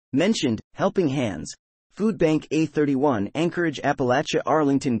Mentioned, Helping Hands. Food Bank A31 Anchorage Appalachia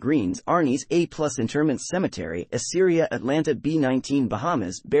Arlington Greens Arnie's A+ Interment Cemetery Assyria Atlanta B19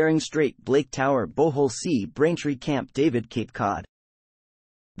 Bahamas Bering Strait Blake Tower Bohol Sea Braintree Camp David Cape Cod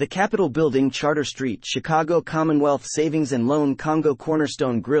The Capitol Building Charter Street Chicago Commonwealth Savings and Loan Congo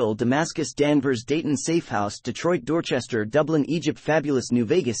Cornerstone Grill Damascus Danvers Dayton Safe House Detroit Dorchester Dublin Egypt Fabulous New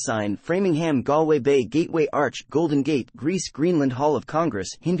Vegas Sign Framingham Galway Bay Gateway Arch Golden Gate Greece Greenland Hall of Congress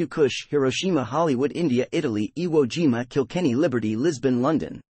Hindu Kush Hiroshima Hollywood India Italy Iwo Jima Kilkenny Liberty Lisbon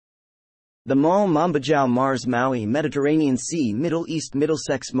London The Mall Mombajao Mars Maui Mediterranean Sea Middle East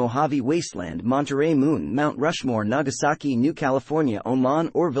Middlesex Mojave Wasteland Monterey Moon Mount Rushmore Nagasaki New California Oman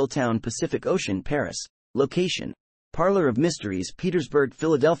Orvilletown Pacific Ocean Paris Location Parlor of Mysteries Petersburg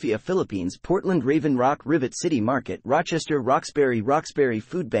Philadelphia Philippines Portland Raven Rock Rivet City Market Rochester Roxbury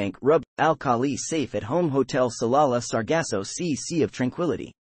Food Bank Rub Al-Khali Safe at Home Hotel Salala Sargasso Sea of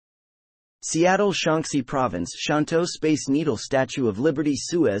Tranquility Seattle Shaanxi Province Shantou Space Needle Statue of Liberty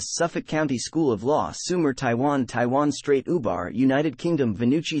Suez Suffolk County School of Law Sumer Taiwan Strait Ubar United Kingdom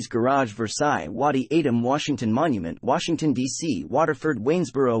Venucci's Garage Versailles Wadi Adim Washington Monument Washington, D.C. Waterford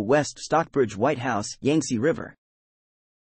Waynesboro West Stockbridge White House Yangtze River